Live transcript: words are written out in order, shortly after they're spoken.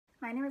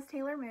My name is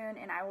Taylor Moon,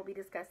 and I will be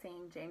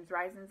discussing James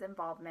Risen's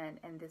involvement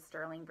in the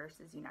Sterling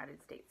versus United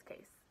States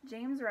case.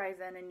 James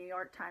Risen, a New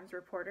York Times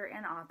reporter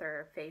and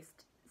author,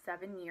 faced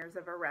 7 years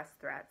of arrest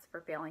threats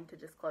for failing to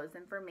disclose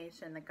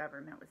information the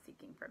government was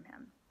seeking from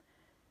him.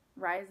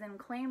 Risen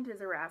claimed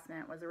his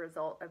harassment was a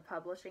result of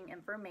publishing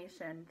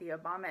information the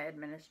Obama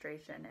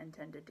administration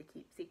intended to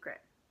keep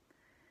secret.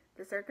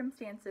 The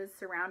circumstances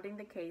surrounding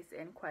the case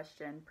in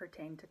question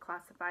pertain to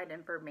classified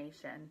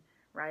information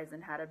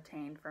Risen had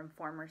obtained from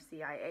former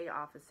CIA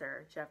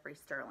officer Jeffrey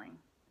Sterling.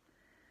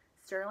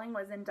 Sterling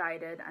was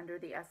indicted under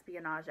the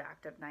Espionage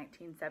Act of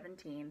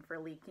 1917 for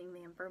leaking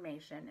the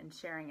information and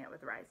sharing it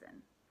with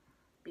Risen.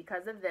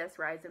 Because of this,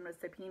 Risen was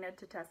subpoenaed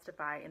to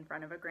testify in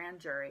front of a grand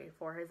jury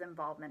for his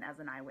involvement as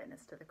an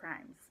eyewitness to the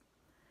crimes.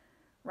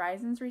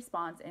 Risen's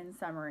response in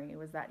summary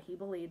was that he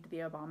believed the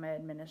Obama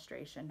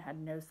administration had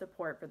no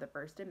support for the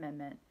First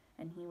Amendment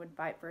and he would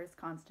fight for his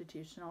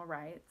constitutional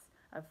rights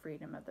of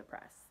freedom of the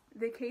press.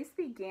 The case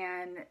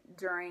began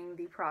during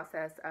the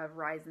process of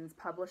Risen's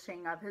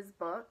publishing of his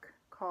book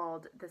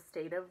called The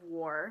State of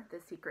War, The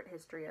Secret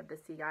History of the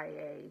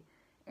CIA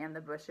and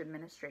the Bush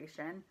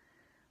Administration,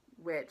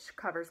 which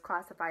covers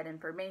classified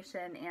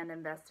information and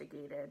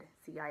investigated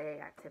CIA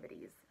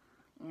activities.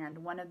 And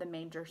one of the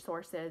major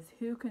sources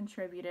who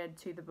contributed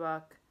to the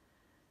book,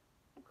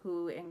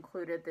 who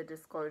included the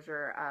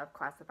disclosure of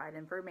classified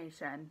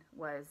information,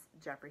 was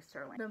Jeffrey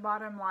Sterling. The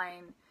bottom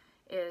line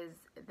is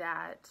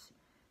that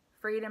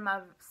freedom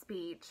of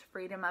speech,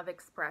 freedom of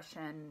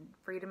expression,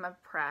 freedom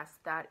of press,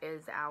 that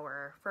is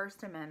our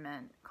First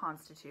Amendment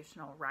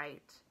constitutional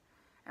right.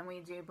 And we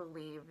do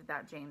believe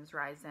that James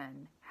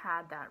Risen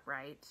had that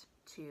right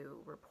to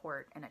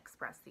report and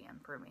express the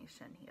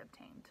information he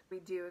obtained. We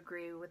do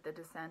agree with the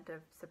dissent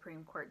of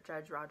Supreme Court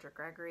Judge Roger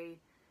Gregory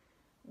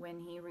when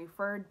he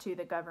referred to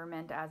the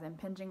government as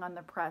impinging on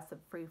the press of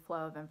free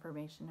flow of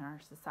information in our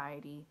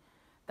society.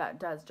 That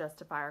does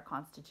justify our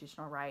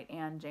constitutional right,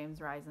 and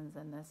James Risen's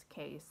in this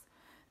case,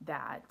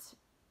 that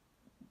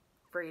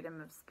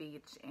freedom of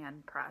speech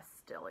and press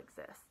still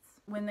exists.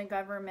 When the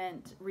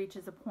government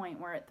reaches a point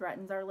where it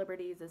threatens our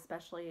liberties,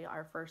 especially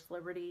our first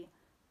liberty,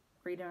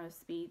 freedom of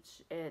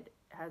speech, it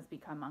has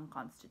become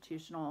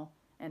unconstitutional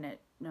and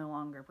it no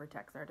longer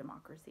protects our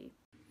democracy.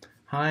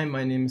 Hi,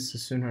 my name is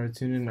Sasoon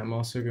Haroutounian. I'm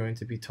also going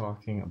to be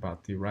talking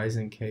about the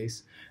Risen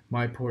case.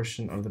 My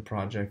portion of the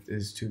project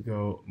is to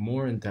go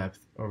more in depth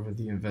over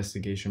the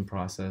investigation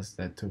process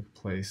that took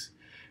place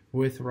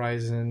with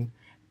Risen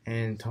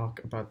and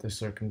talk about the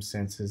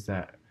circumstances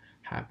that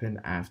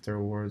happened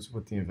afterwards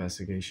with the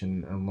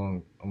investigation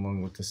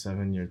along with the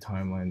 7-year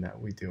timeline that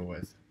we deal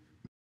with.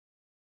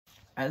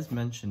 As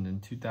mentioned, in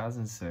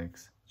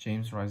 2006,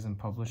 James Risen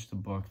published a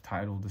book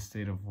titled The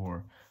State of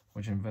War,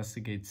 which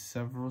investigates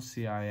several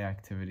CIA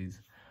activities.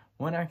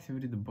 One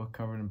activity the book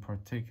covered in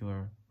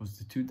particular was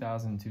the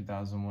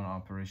 2000-2001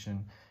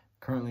 operation,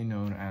 currently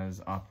known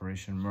as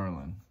Operation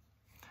Merlin.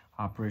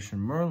 Operation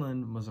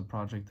Merlin was a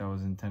project that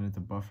was intended to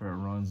buffer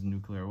Iran's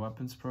nuclear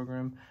weapons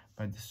program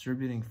by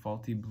distributing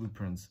faulty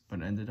blueprints,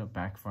 but ended up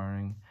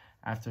backfiring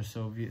after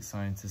Soviet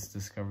scientists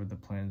discovered the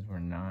plans were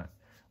not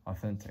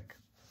authentic.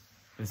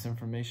 This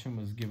information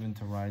was given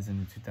to Risen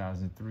in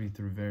 2003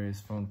 through various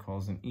phone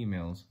calls and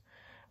emails.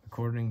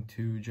 According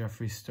to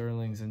Jeffrey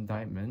Sterling's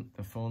indictment,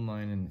 the phone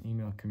line and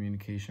email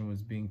communication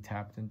was being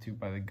tapped into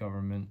by the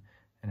government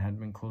and had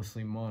been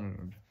closely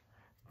monitored.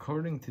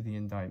 According to the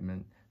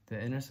indictment, the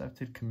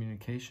intercepted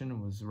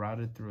communication was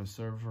routed through a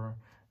server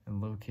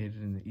and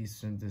located in the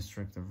Eastern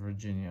District of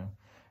Virginia,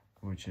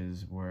 which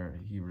is where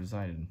he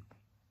resided.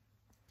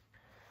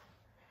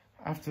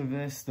 After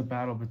this, the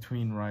battle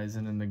between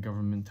Risen and the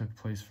government took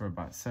place for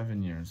about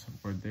 7 years,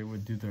 where they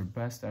would do their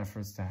best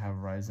efforts to have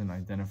Risen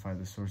identify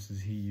the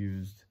sources he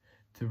used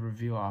to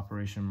reveal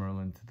Operation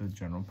Merlin to the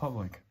general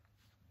public.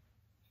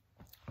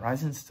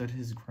 Risen stood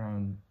his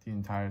ground the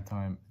entire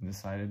time and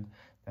decided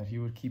that he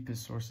would keep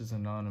his sources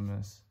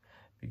anonymous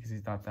because he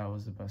thought that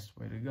was the best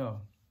way to go.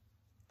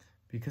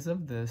 Because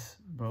of this,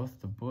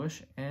 both the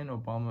Bush and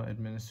Obama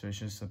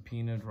administrations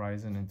subpoenaed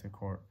Risen into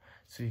court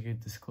so he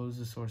could disclose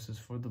the sources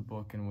for the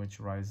book, in which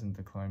Risen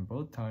declined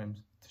both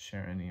times to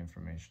share any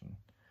information.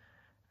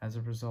 As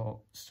a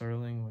result,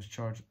 Sterling was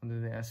charged under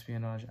the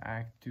Espionage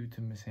Act due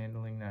to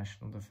mishandling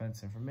national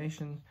defense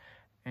information,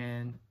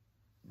 and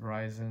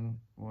Risen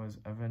was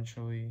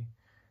eventually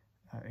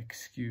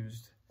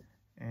excused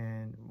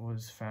and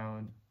was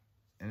found,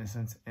 in a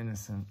sense,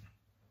 innocent.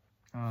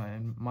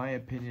 And my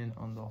opinion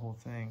on the whole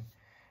thing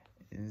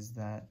is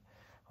that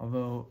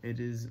although it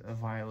is a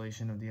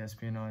violation of the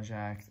Espionage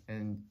Act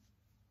and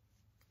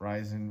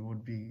Risen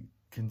would be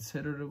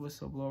considered a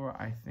whistleblower,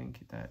 I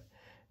think that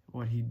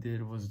what he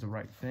did was the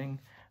right thing,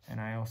 and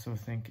I also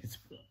think it's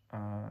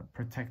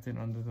protected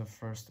under the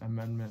First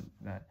Amendment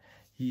that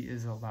he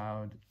is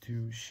allowed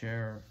to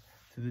share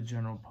to the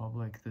general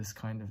public this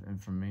kind of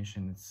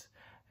information.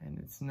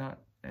 It's not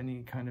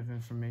any kind of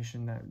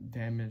information that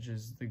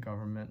damages the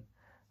government.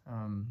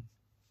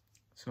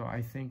 So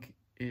I think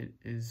it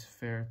is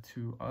fair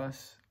to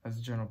us as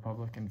a general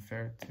public and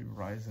fair to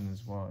Ryzen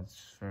as well.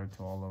 It's fair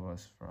to all of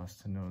us for us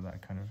to know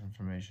that kind of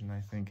information.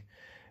 I think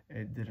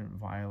it didn't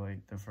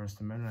violate the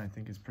First Amendment. I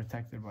think it's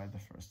protected by the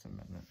First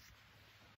Amendment.